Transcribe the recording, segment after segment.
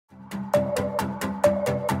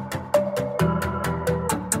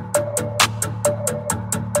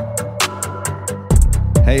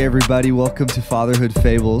Hey everybody, welcome to Fatherhood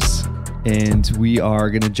Fables, and we are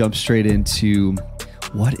going to jump straight into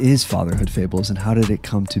what is Fatherhood Fables and how did it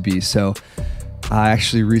come to be. So I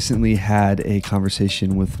actually recently had a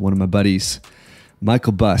conversation with one of my buddies,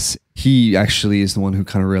 Michael Buss. He actually is the one who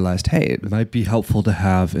kind of realized, hey, it might be helpful to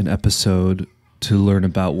have an episode to learn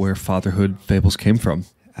about where Fatherhood Fables came from.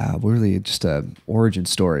 Really just an origin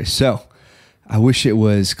story. So I wish it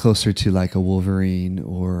was closer to like a Wolverine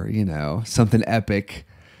or, you know, something epic.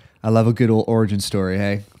 I love a good old origin story,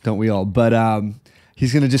 hey? Don't we all? But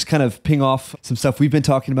he's going to just kind of ping off some stuff we've been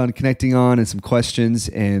talking about and connecting on and some questions.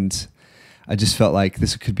 And I just felt like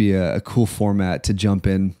this could be a cool format to jump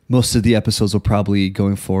in. Most of the episodes will probably,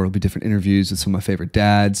 going forward, will be different interviews with some of my favorite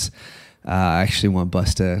dads. I actually want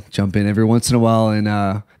Bus to jump in every once in a while and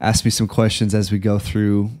ask me some questions as we go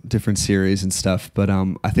through different series and stuff. But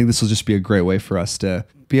I think this will just be a great way for us to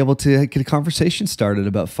be able to get a conversation started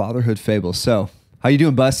about Fatherhood Fables. So how you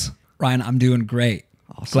doing, Bus? Ryan, I'm doing great.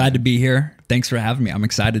 Awesome. Glad to be here. Thanks for having me. I'm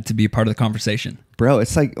excited to be a part of the conversation. Bro,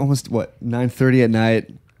 it's like almost, 9:30 at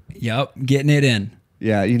night? Yep, getting it in.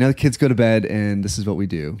 Yeah, you know, the kids go to bed and this is what we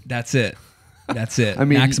do. That's it. That's it. I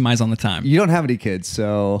mean, maximize on the time. You don't have any kids,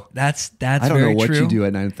 so that's I don't very know what true. you do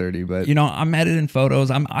at 9:30, but you know, I'm editing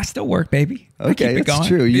photos. I still work, baby. Okay, that's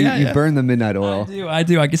true. You burn the midnight oil. I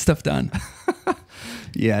do. I get stuff done.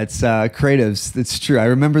 Yeah, it's creatives. It's true. I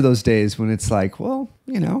remember those days when it's like, well,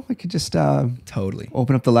 you know, I could just totally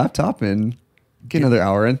open up the laptop and get another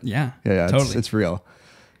hour in. Yeah, totally. It's real.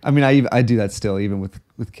 I mean, I do that still, even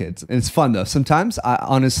with kids, and it's fun though. Sometimes, I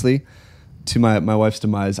honestly, to my wife's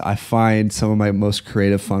demise, I find some of my most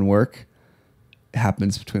creative, fun work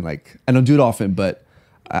happens between like, I don't do it often, but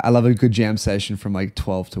I love a good jam session from like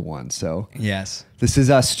 12 to 1. So yes, this is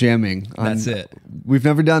us jamming. That's it. We've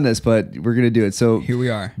never done this, but we're going to do it. So here we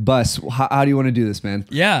are. Bus, how do you want to do this, man?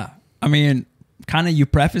 Yeah. I mean, kind of you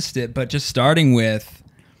prefaced it, but just starting with,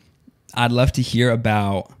 I'd love to hear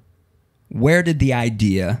about where did the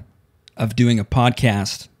idea of doing a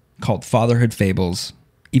podcast called Fatherhood Fables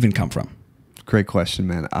even come from? Great question,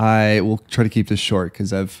 man. I will try to keep this short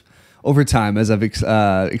because over time, as I've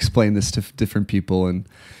explained this to different people and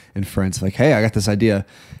friends, like, hey, I got this idea.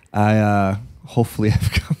 I hopefully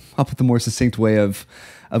have come up with a more succinct way of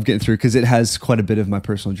getting through because it has quite a bit of my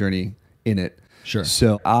personal journey in it. Sure.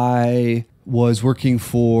 So I was working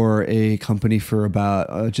for a company for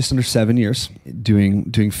about just under 7 years,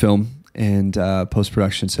 doing film and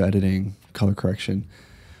post-production, so editing, color correction,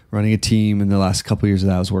 running a team. In the last couple of years of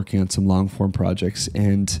that, I was working on some long-form projects.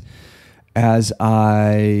 And as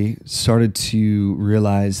I started to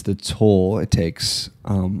realize the toll it takes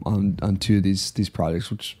on two of these projects,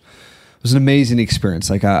 which was an amazing experience.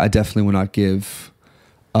 Like I definitely will not give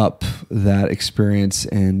up that experience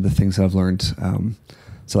and the things that I've learned.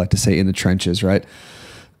 So I like to say in the trenches, right?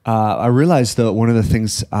 I realized that one of the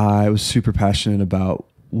things I was super passionate about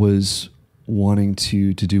was wanting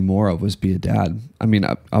to do more of was be a dad. I mean,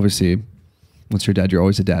 obviously, once you're a dad, you're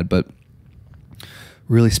always a dad, but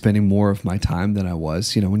really spending more of my time than I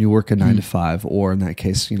was. You know, when you work a 9 to 5, or in that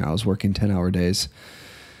case, you know, I was working 10-hour days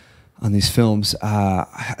on these films,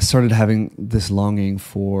 I started having this longing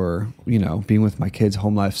for, you know, being with my kids,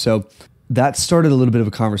 home life. So that started a little bit of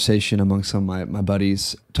a conversation among some of my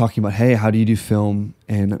buddies talking about, hey, how do you do film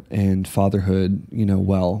and fatherhood, you know,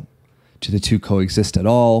 well? Do the two coexist at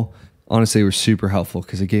all? Honestly, they were super helpful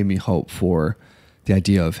because it gave me hope for the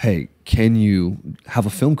idea of, hey, can you have a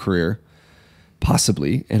film career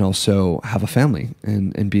possibly and also have a family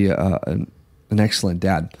and be an excellent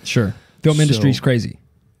dad? Sure. Film industry's crazy.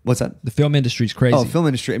 What's that? The film industry's crazy. Oh, film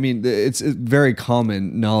industry. I mean, it's very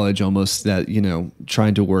common knowledge almost that, you know,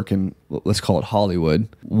 trying to work in, let's call it Hollywood,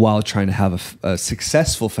 while trying to have a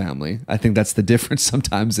successful family. I think that's the difference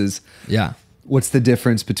sometimes is, yeah. What's the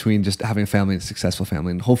difference between just having a family and a successful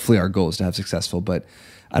family? And hopefully our goal is to have successful, but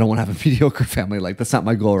I don't want to have a mediocre family. Like that's not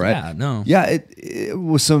my goal, right? Yeah, no. Yeah, it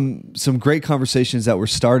was some great conversations that were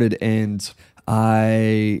started, and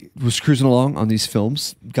I was cruising along on these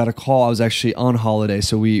films. Got a call. I was actually on holiday,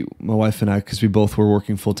 so my wife and I, because we both were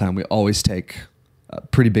working full time, we always take a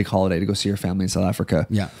pretty big holiday to go see our family in South Africa.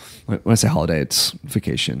 Yeah. When I say holiday, it's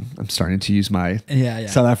vacation. I'm starting to use my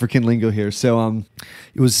South African lingo here. So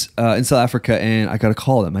it was in South Africa, and I got a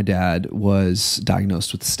call that my dad was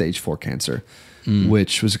diagnosed with stage 4 cancer,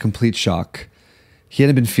 which was a complete shock. He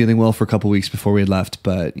hadn't been feeling well for a couple of weeks before we had left,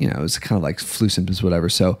 but you know, it was kind of like flu symptoms, whatever.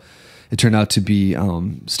 So it turned out to be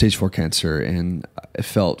stage 4 cancer, and it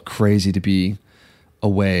felt crazy to be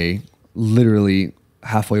away, literally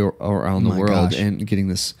halfway around the world, and getting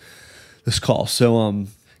this call. So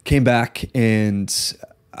came back, and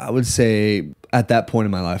I would say at that point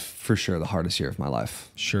in my life, for sure, the hardest year of my life.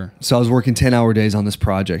 Sure. So I was working 10-hour days on this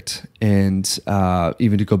project. And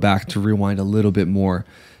even to go back to rewind a little bit more,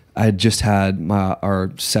 I had just had our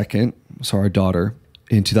daughter.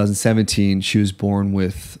 In 2017, she was born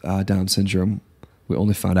with Down syndrome. We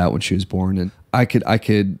only found out when she was born. And I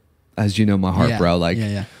could, as you know, my heart, bro, like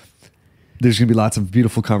there's going to be lots of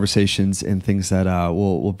beautiful conversations and things that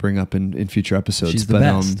we'll bring up in future episodes. She's the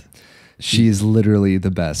best. She is literally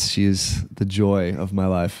the best. She is the joy of my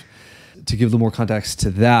life. To give a little more context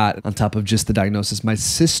to that, on top of just the diagnosis, my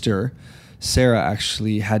sister, Sarah,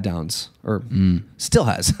 actually had Downs, or still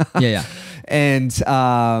has. Yeah. And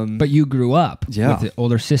but you grew up with the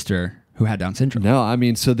older sister who had Down syndrome. No, I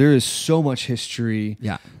mean, so there is so much history.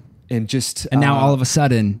 Yeah. And just now all of a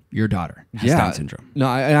sudden your daughter has Down syndrome. No,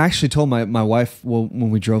 I actually told my wife, well,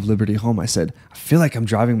 when we drove Liberty home, I said, I feel like I'm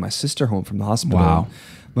driving my sister home from the hospital. Wow.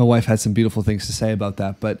 My wife had some beautiful things to say about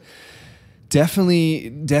that, but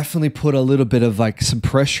definitely put a little bit of like some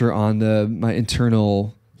pressure on my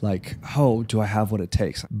internal, like, oh, do I have what it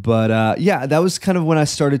takes? But that was kind of when I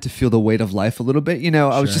started to feel the weight of life a little bit. You know,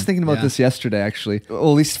 I was just thinking about this yesterday, actually. Well,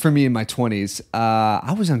 at least for me in my 20s,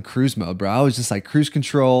 I was on cruise mode, bro. I was just like cruise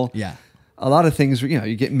control. Yeah. A lot of things, you know,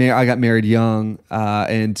 you get married. I got married young,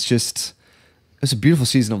 and it's just, it's a beautiful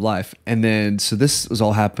season of life. And then, so this was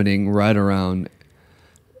all happening right around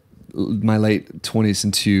my late 20s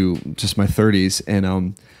into just my 30s.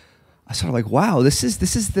 And I started like, wow, this is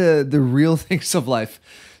the real things of life.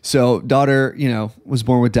 So daughter, you know, was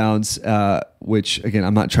born with Downs, which again,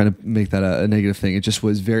 I'm not trying to make that a negative thing. It just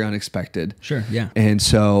was very unexpected. Sure. Yeah. And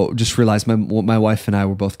so just realized my wife and I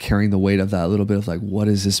were both carrying the weight of that a little bit of like, what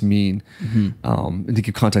does this mean? And to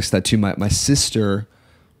give context to that too, my sister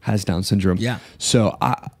has Down syndrome. Yeah. So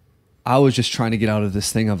I was just trying to get out of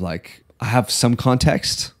this thing of like, I have some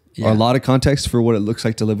context or a lot of context for what it looks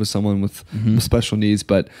like to live with someone with special needs.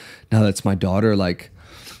 But now that's my daughter, like,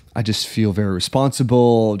 I just feel very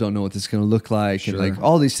responsible, don't know what this is going to look like, and like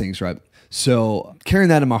all these things, right? So carrying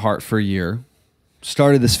that in my heart for a year,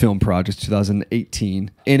 started this film project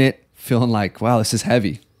 2018. In it, feeling like, wow, this is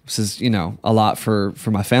heavy. This is, you know, a lot for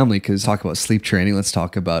my family, because talk about sleep training. Let's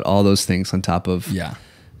talk about all those things on top of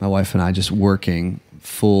my wife and I just working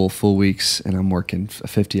full weeks, and I'm working a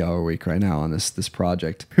 50-hour week right now on this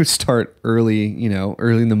project. We start early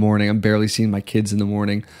in the morning. I'm barely seeing my kids in the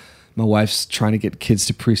morning. My wife's trying to get kids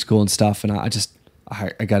to preschool and stuff, and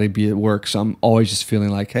I got to be at work, so I'm always just feeling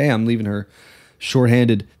like, hey, I'm leaving her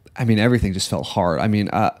shorthanded. I mean, everything just felt hard. I mean,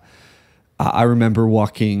 I remember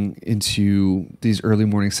walking into these early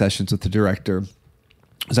morning sessions with the director.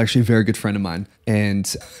 It was actually a very good friend of mine,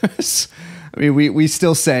 and I mean, we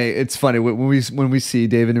still say, it's funny when we see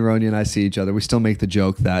David and Ronya and I see each other, we still make the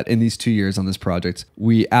joke that in these 2 years on this project,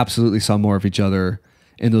 we absolutely saw more of each other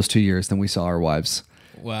in those 2 years than we saw our wives.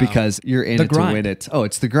 Wow. Because you're in it to win it. Oh,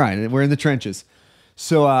 it's the grind. We're in the trenches.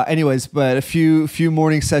 So anyways, but a few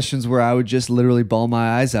morning sessions where I would just literally bawl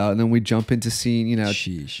my eyes out, and then we'd jump into scene,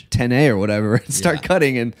 10A or whatever, and start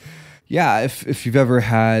cutting. And if you've ever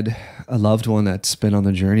had a loved one that's been on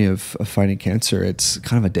the journey of fighting cancer, it's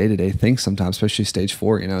kind of a day-to-day thing sometimes, especially stage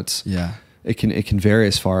 4. It can vary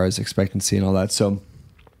as far as expectancy and all that. So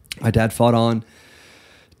my dad fought on,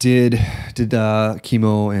 did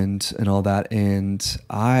chemo and all that, and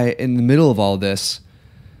in the middle of all this,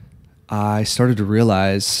 I started to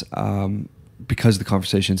realize, because of the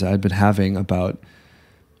conversations I had been having about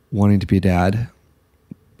wanting to be a dad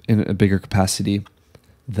in a bigger capacity,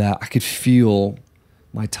 that I could feel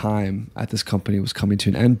my time at this company was coming to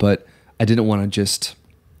an end, but I didn't want to just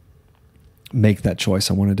make that choice.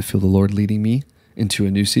 I wanted to feel the Lord leading me into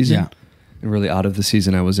a new season and really out of the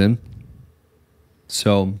season I was in.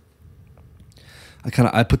 So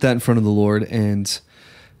I put that in front of the Lord, and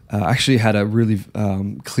actually had a really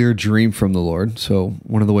clear dream from the Lord. So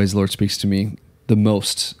one of the ways the Lord speaks to me the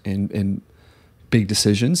most in big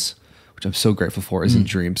decisions, which I'm so grateful for, is in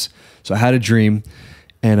dreams. So I had a dream,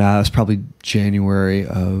 and it was probably January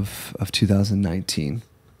of 2019,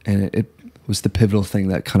 and it was the pivotal thing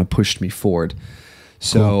that kind of pushed me forward.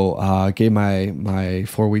 So I gave my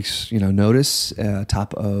 4 weeks notice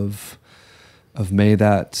top of May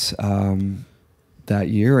that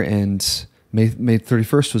year, and May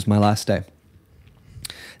 31st was my last day.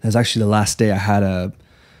 That was actually the last day I had a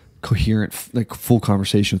coherent, full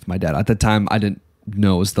conversation with my dad. At the time, I didn't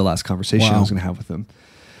know it was the last conversation I was going to have with him.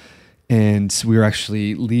 And we were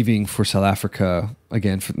actually leaving for South Africa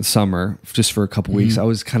again for the summer, just for a couple weeks. I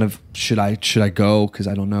was kind of, should I go? Because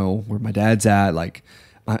I don't know where my dad's at. Like,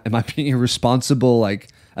 am I being irresponsible,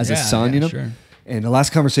 as a son, Sure. And the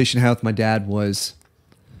last conversation I had with my dad was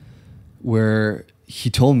where he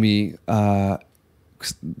told me,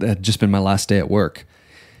 'cause that had just been my last day at work.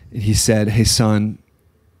 He said, "Hey son,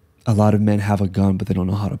 a lot of men have a gun, but they don't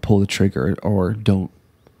know how to pull the trigger or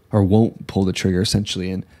won't pull the trigger, essentially."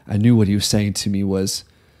 And I knew what he was saying to me was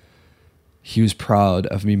he was proud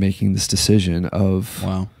of me making this decision of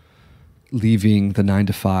Wow. leaving the 9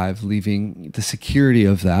 to 5, leaving the security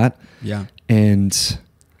of that, Yeah. and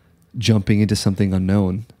jumping into something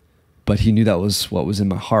unknown. But he knew that was what was in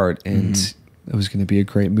my heart, and it was going to be a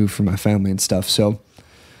great move for my family and stuff. So,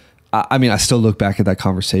 I mean, I still look back at that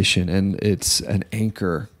conversation, and it's an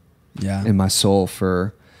anchor in my soul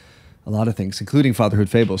for a lot of things, including Fatherhood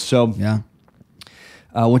Fables. So,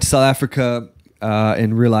 I went to South Africa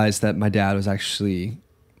and realized that my dad was actually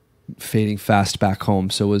fading fast back home.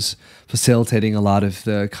 So was facilitating a lot of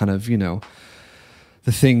the kind of,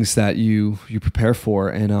 the things that you prepare for.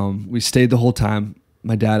 And we stayed the whole time.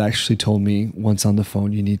 My dad actually told me once on the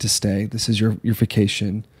phone, "You need to stay. This is your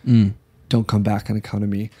vacation. Don't come back on account of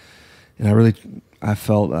me." And I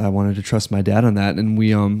felt I wanted to trust my dad on that. And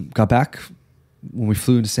we got back. When we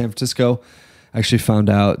flew into San Francisco, I actually found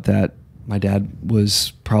out that my dad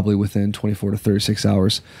was probably within 24 to 36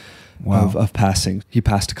 hours of passing. He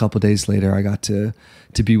passed a couple of days later. I got to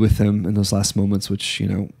be with him in those last moments, which,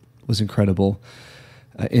 was incredible.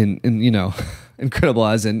 Incredible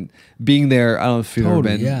as in being there. I don't know if you've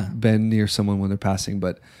ever been near someone when they're passing,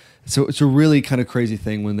 but it's a really kind of crazy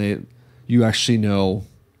thing when you actually know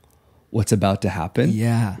what's about to happen.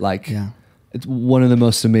 It's one of the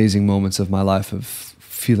most amazing moments of my life, of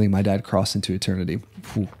feeling my dad cross into eternity.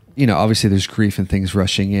 Obviously there's grief and things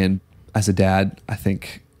rushing in. As a dad, I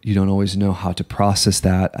think you don't always know how to process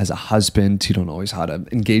that. As a husband, you don't always how to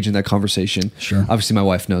engage in that conversation. Sure. Obviously my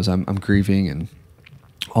wife knows I'm grieving and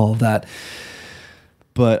all of that.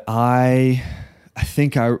 But I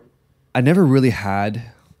think I never really had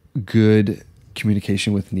good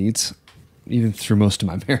communication with needs, even through most of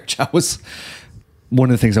my marriage. One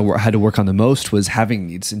of the things I had to work on the most was having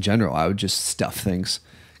needs in general. I would just stuff things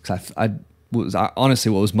because I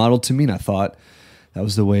honestly what was modeled to me, and I thought that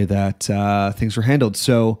was the way that things were handled.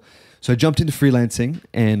 So I jumped into freelancing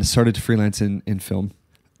and started to freelance in film.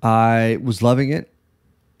 I was loving it.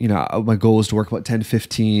 My goal was to work about 10 to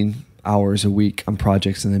 15 hours a week on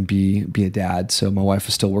projects and then be a dad. So my wife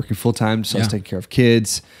was still working full time, so I was taking care of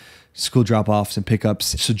kids, school drop-offs and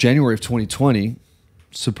pickups. So January of 2020,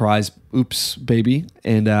 surprise, oops, baby.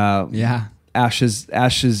 And Ash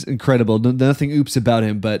is incredible. Nothing oops about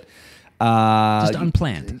him, but just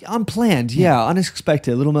unplanned.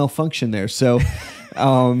 Unexpected, a little malfunction there. So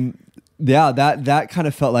that kind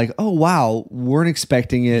of felt like, oh wow, weren't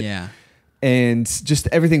expecting it. And just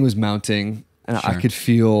everything was mounting, and I could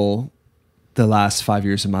feel the last 5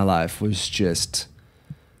 years of my life was just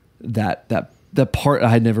that part I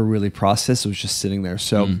had never really processed. It was just sitting there.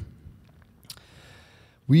 So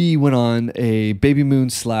we went on a baby moon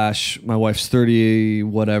 / my wife's 30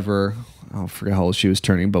 whatever. I forget how old she was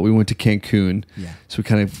turning, but we went to Cancun. So we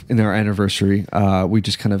kind of, in our anniversary, we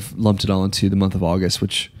just kind of lumped it all into the month of August,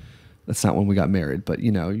 which that's not when we got married, but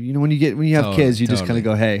when you have kids, you just kind of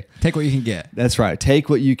go, hey, take what you can get. That's right. Take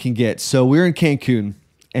what you can get. So we're in Cancun,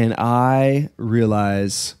 and I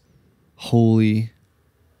realize, holy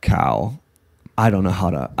cow, I don't know how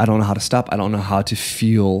to stop. I don't know how to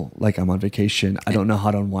feel like I'm on vacation. I don't know how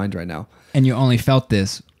to unwind right now. And you only felt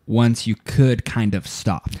this once you could kind of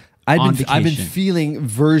stop. I've been feeling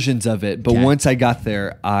versions of it, but once I got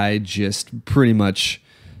there, I just pretty much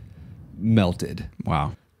melted.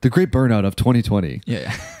 Wow. The great burnout of 2020.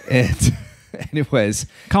 Yeah. And anyways,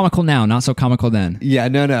 comical now, not so comical then. Yeah,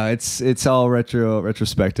 no, it's all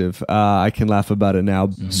retrospective. I can laugh about it now.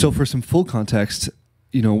 So for some full context,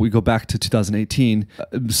 we go back to 2018.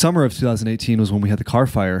 Summer of 2018 was when we had the car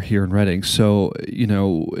fire here in Reading. So,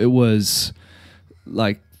 it was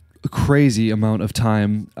like a crazy amount of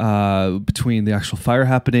time between the actual fire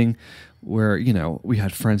happening, where, we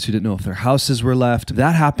had friends who didn't know if their houses were left.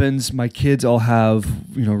 That happens. My kids all have,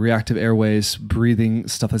 reactive airways, breathing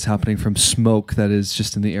stuff that's happening from smoke that is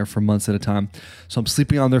just in the air for months at a time. So I'm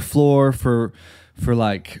sleeping on their floor for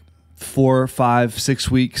like 4, 5,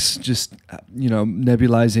 6 weeks, just,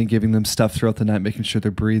 nebulizing, giving them stuff throughout the night, making sure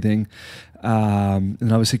they're breathing. And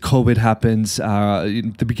obviously COVID happens,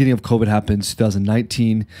 the beginning of COVID happens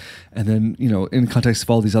 2019. And then, in context of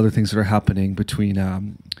all these other things that are happening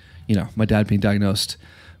between, my dad being diagnosed,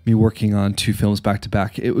 me working on 2 films back to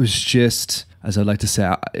back. It was just, as I'd like to say,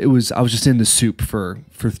 I was just in the soup for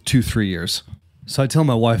 2-3 years. So I tell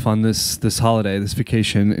my wife on this holiday, this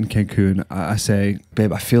vacation in Cancun, I say,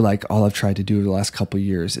 babe, I feel like all I've tried to do the last couple of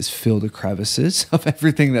years is fill the crevices of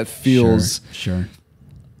everything that feels sure.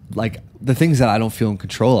 like the things that I don't feel in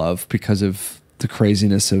control of because of the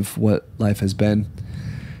craziness of what life has been.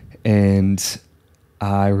 And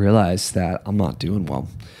I realized that I'm not doing well.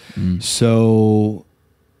 So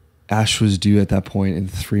Ash was due at that point in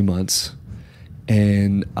 3 months.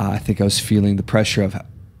 And I think I was feeling the pressure of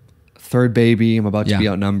third baby. I'm about to be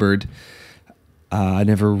outnumbered. I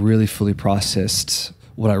never really fully processed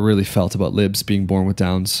what I really felt about Libs being born with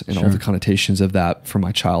Downs and all the connotations of that from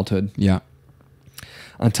my childhood. Yeah.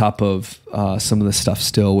 On top of some of the stuff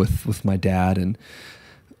still with my dad and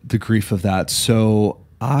the grief of that. So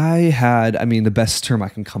the best term I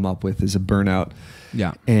can come up with is a burnout.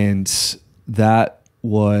 Yeah. And that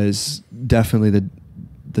was definitely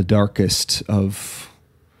the darkest of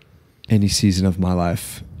any season of my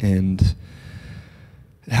life. And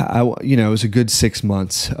it was a good 6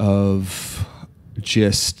 months of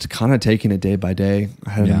just kind of taking it day by day.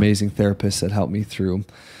 I had an amazing therapist that helped me through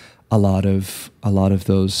a lot of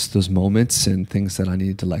those moments and things that I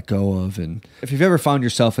needed to let go of. And if you've ever found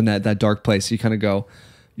yourself in that dark place, you kind of go,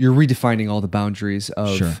 you're redefining all the boundaries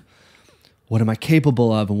of what am I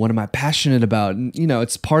capable of and what am I passionate about? And,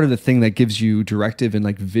 it's part of the thing that gives you directive and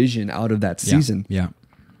like vision out of that season. Yeah.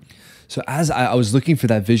 So as I was looking for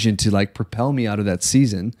that vision to like propel me out of that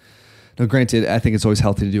season. Now, granted, I think it's always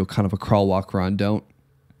healthy to do a kind of a crawl, walk, run. Don't,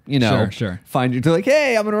 find you to like,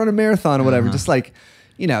 hey, I'm going to run a marathon or whatever. Just like,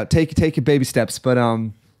 take your baby steps. But, I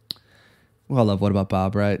love What About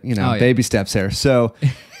Bob, right? Baby steps here. So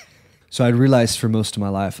I realized for most of my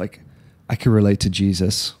life, like I could relate to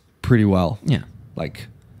Jesus pretty well. Yeah. Like,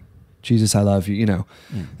 Jesus, I love you,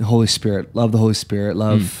 the Holy Spirit, love the Holy Spirit,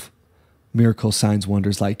 love miracles, signs,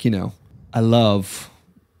 wonders. Like, I love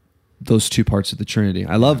those two parts of the Trinity.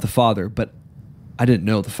 I love the Father, but I didn't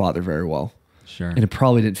know the Father very well. Sure. And it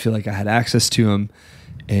probably didn't feel like I had access to him.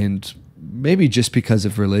 And maybe just because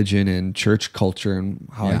of religion and church culture and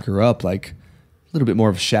how I grew up, like a little bit more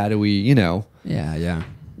of a shadowy, Yeah.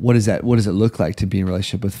 what does it look like to be in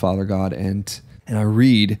relationship with Father God? And I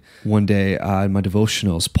read one day in my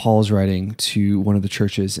devotionals, Paul's writing to one of the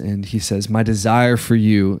churches, and he says, my desire for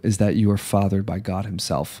you is that you are fathered by God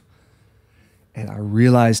himself. And I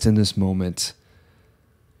realized in this moment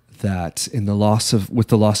that with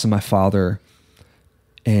the loss of my father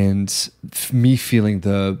and me feeling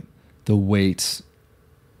the weight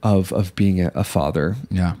of being a father,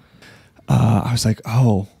 I was like,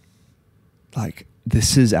 oh, like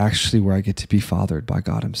this is actually where I get to be fathered by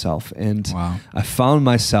God himself. And I found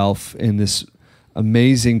myself in this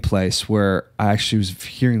amazing place where I actually was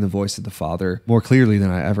hearing the voice of the Father more clearly than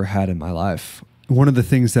I ever had in my life. One of the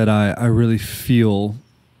things that I really feel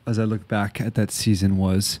as I look back at that season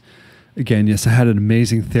was, again, yes, I had an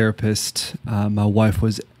amazing therapist. My wife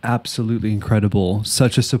was absolutely incredible,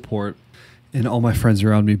 such a support, and all my friends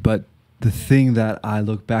around me. But the thing that I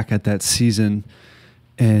look back at that season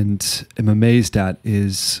and am amazed at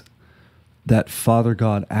is that Father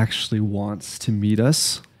God actually wants to meet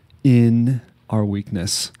us in our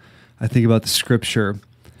weakness. I think about the scripture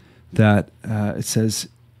that it says,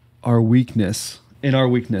 in our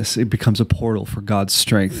weakness, it becomes a portal for God's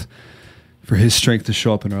strength, for his strength to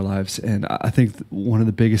show up in our lives. And I think one of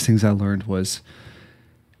the biggest things I learned was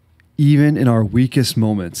even in our weakest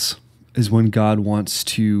moments is when God wants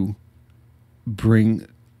to bring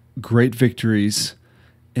great victories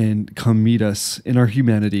and come meet us in our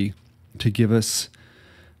humanity to give us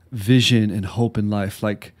vision and hope in life.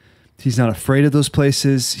 Like he's not afraid of those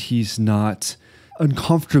places. He's not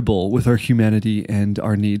uncomfortable with our humanity and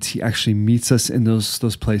our needs. He actually meets us in those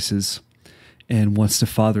places and wants to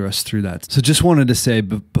father us through that. So just wanted to say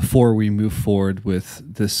before we move forward with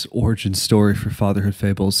this origin story for Fatherhood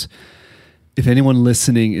Fables, if anyone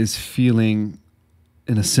listening is feeling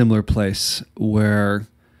in a similar place where,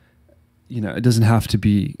 it doesn't have to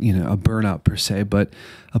be, a burnout per se, but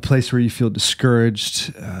a place where you feel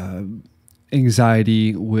discouraged,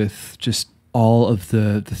 anxiety with just all of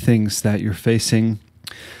the things that you're facing.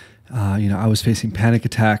 I was facing panic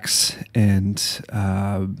attacks and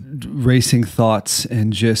racing thoughts,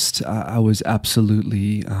 and just I was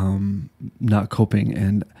absolutely not coping.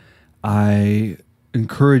 And I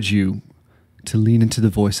encourage you to lean into the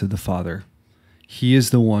voice of the Father. He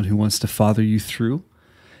is the one who wants to father you through,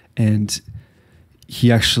 and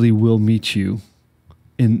he actually will meet you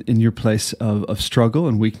in your place of struggle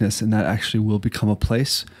and weakness, and that actually will become a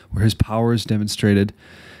place where his power is demonstrated.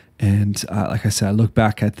 And like I said, I look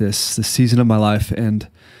back at this season of my life, and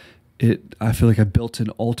I feel like I built an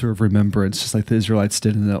altar of remembrance, just like the Israelites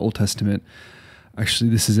did in the Old Testament.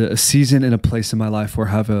 Actually, this is a season and a place in my life where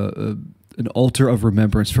I have an altar of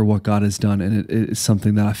remembrance for what God has done, and it is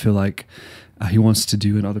something that I feel like he wants to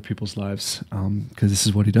do in other people's lives, because this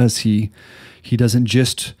is what he does. He doesn't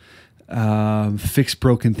just fix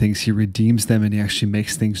broken things. He redeems them, and he actually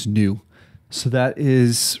makes things new. So that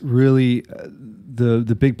is really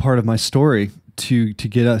the big part of my story to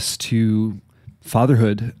get us to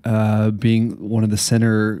fatherhood being one of the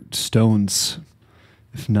center stones,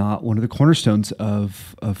 if not one of the cornerstones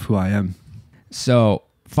of who I am. So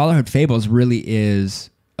Fatherhood Fables really is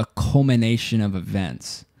a culmination of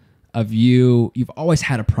events of you've always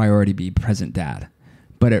had a priority to be present dad,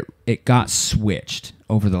 but it got switched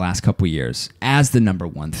over the last couple of years as the number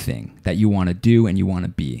one thing that you want to do and you want to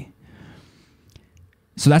be.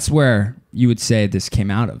 So that's where you would say this came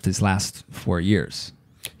out of this last 4 years.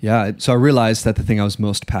 Yeah. So I realized that the thing I was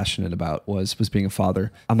most passionate about was being a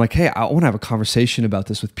father. I'm like, hey, I want to have a conversation about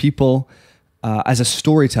this with people. As a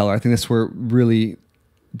storyteller, I think that's where really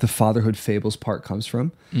the Fatherhood Fables part comes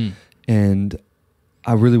from. And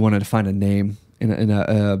I really wanted to find a name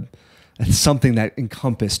and something that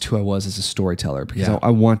encompassed who I was as a storyteller, because I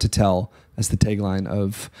want to tell, as the tagline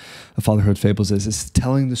of Fatherhood Fables is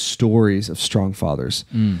telling the stories of strong fathers.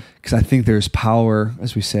 Because I think there's power,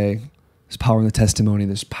 as we say, there's power in the testimony,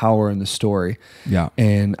 there's power in the story. Yeah.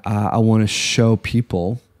 And I want to show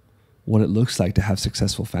people what it looks like to have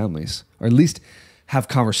successful families, or at least have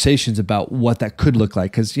conversations about what that could look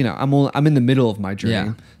like. Because, I'm in the middle of my journey.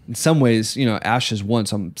 Yeah. In some ways, Ash is one,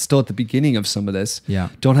 so I'm still at the beginning of some of this. Yeah.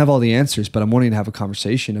 Don't have all the answers, but I'm wanting to have a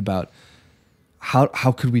conversation about how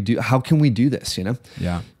can we do this,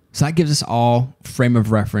 Yeah. So that gives us all frame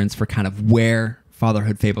of reference for kind of where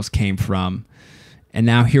Fatherhood Fables came from. And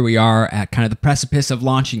now here we are at kind of the precipice of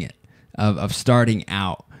launching it, of starting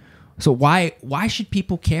out. So why should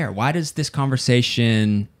people care? Why does this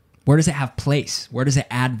conversation, where does it have place? Where does it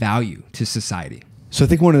add value to society? So I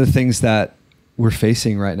think one of the things that we're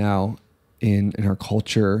facing right now in our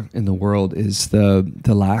culture, in the world, is the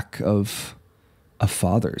lack of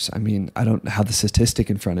fathers. I mean, I don't have the statistic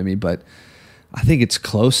in front of me, but I think it's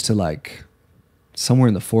close to like somewhere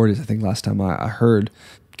in the 40s. I think last time I heard,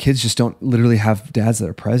 kids just don't literally have dads that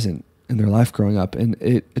are present in their life growing up. And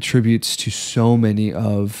it attributes to so many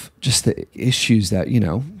of just the issues that,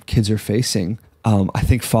 kids are facing. I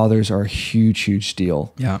think fathers are a huge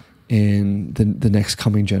deal in the next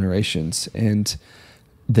coming generations. And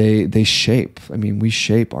they shape, we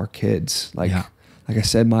shape our kids. Like I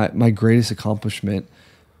said, my greatest accomplishment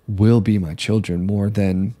will be my children more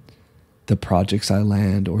than the projects I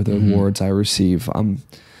land or the awards I receive.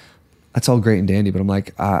 That's all great and dandy, but I'm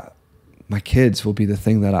like, my kids will be the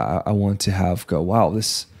thing that I want to have go, wow,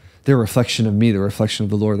 they're a reflection of me, the reflection of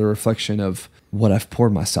the Lord, the reflection of what I've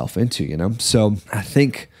poured myself into, So I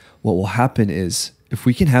think what will happen is if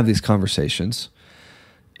we can have these conversations,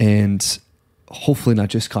 and hopefully not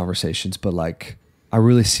just conversations, but like, I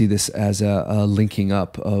really see this as a linking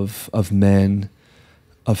up of men,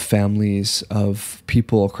 of families, of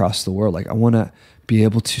people across the world. Like, I want to be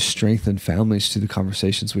able to strengthen families through the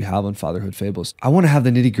conversations we have on Fatherhood Fables. I want to have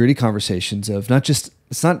the nitty gritty conversations of not just,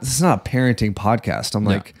 it's not a parenting podcast. I'm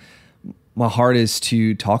like, my heart is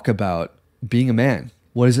to talk about being a man.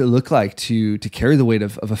 What does it look like to carry the weight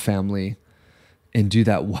of a family and do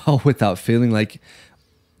that well without feeling like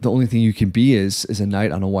the only thing you can be is a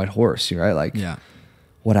knight on a white horse, right? Like,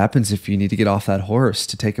 what happens if you need to get off that horse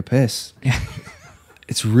to take a piss?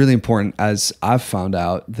 It's really important, as I've found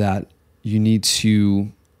out, that you need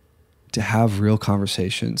to have real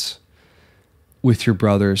conversations with your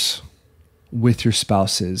brothers, with your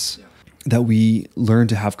spouses, that we learn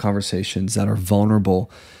to have conversations that are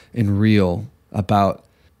vulnerable and real about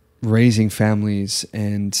raising families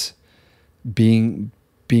and being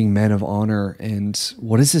men of honor. And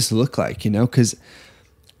what does this look like, because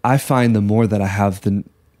I find the more that I have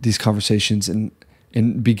these conversations and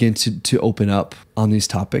begin to open up on these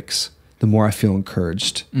topics, the more I feel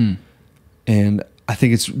encouraged. And I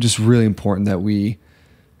think it's just really important that we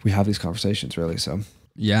have these conversations, really. So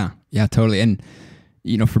yeah, totally. And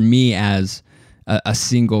for me, as a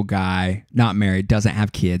single guy, not married, doesn't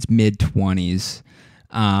have kids, mid-20s,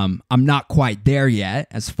 I'm not quite there yet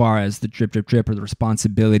as far as the drip or the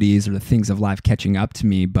responsibilities or the things of life catching up to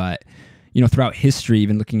me. But throughout history,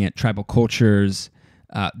 even looking at tribal cultures,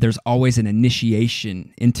 there's always an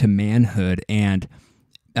initiation into manhood, and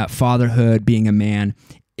fatherhood, being a man,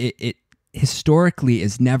 it historically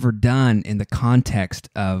is never done in the context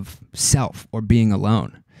of self or being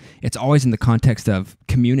alone. It's always in the context of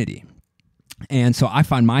community. And so I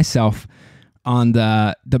find myself on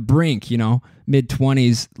the brink,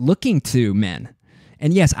 mid-20s, looking to men.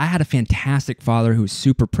 And yes, I had a fantastic father who was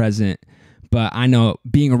super present, But I know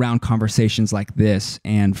being around conversations like this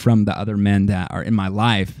and from the other men that are in my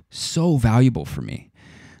life, so valuable for me,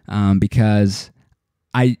 because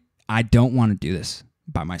I don't want to do this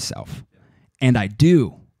by myself. And I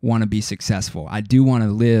do want to be successful. I do want to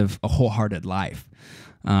live a wholehearted life.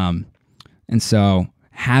 And so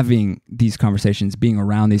having these conversations, being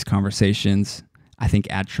around these conversations, I think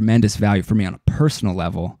add tremendous value for me on a personal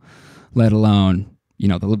level, let alone,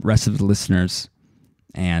 the rest of the listeners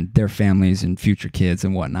and their families and future kids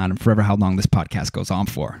and whatnot, and forever how long this podcast goes on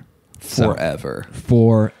for. Forever. So,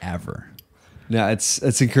 forever. Yeah,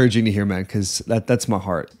 it's encouraging to hear, man, because that's my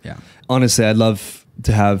heart. Yeah. Honestly, I'd love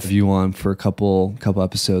to have you on for a couple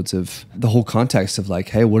episodes of the whole context of like,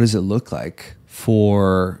 hey, what does it look like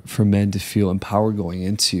for men to feel empowered going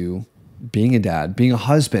into being a dad, being a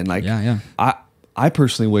husband? Like, yeah. I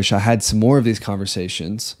personally wish I had some more of these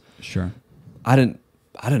conversations. Sure. I don't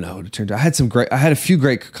know what it turned out. I had a few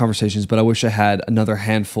great conversations, but I wish I had another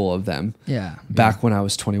handful of them. Yeah. Back when I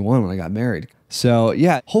was 21, when I got married. So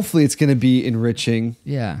yeah, hopefully it's going to be enriching.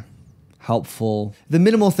 Yeah. Helpful. The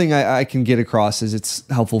minimal thing I can get across is it's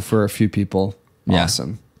helpful for a few people. Yeah.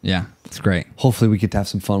 Awesome. Yeah. It's great. Hopefully we get to have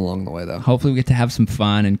some fun along the way, though. Hopefully we get to have some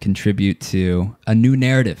fun and contribute to a new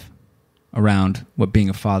narrative around what being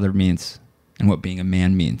a father means and what being a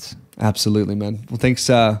man means. Absolutely, man. Well, thanks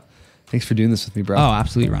for doing this with me, bro. Oh,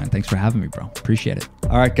 absolutely, Ryan. Thanks for having me, bro. Appreciate it.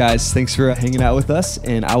 All right, guys. Thanks for hanging out with us,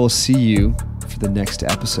 and I will see you for the next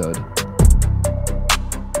episode.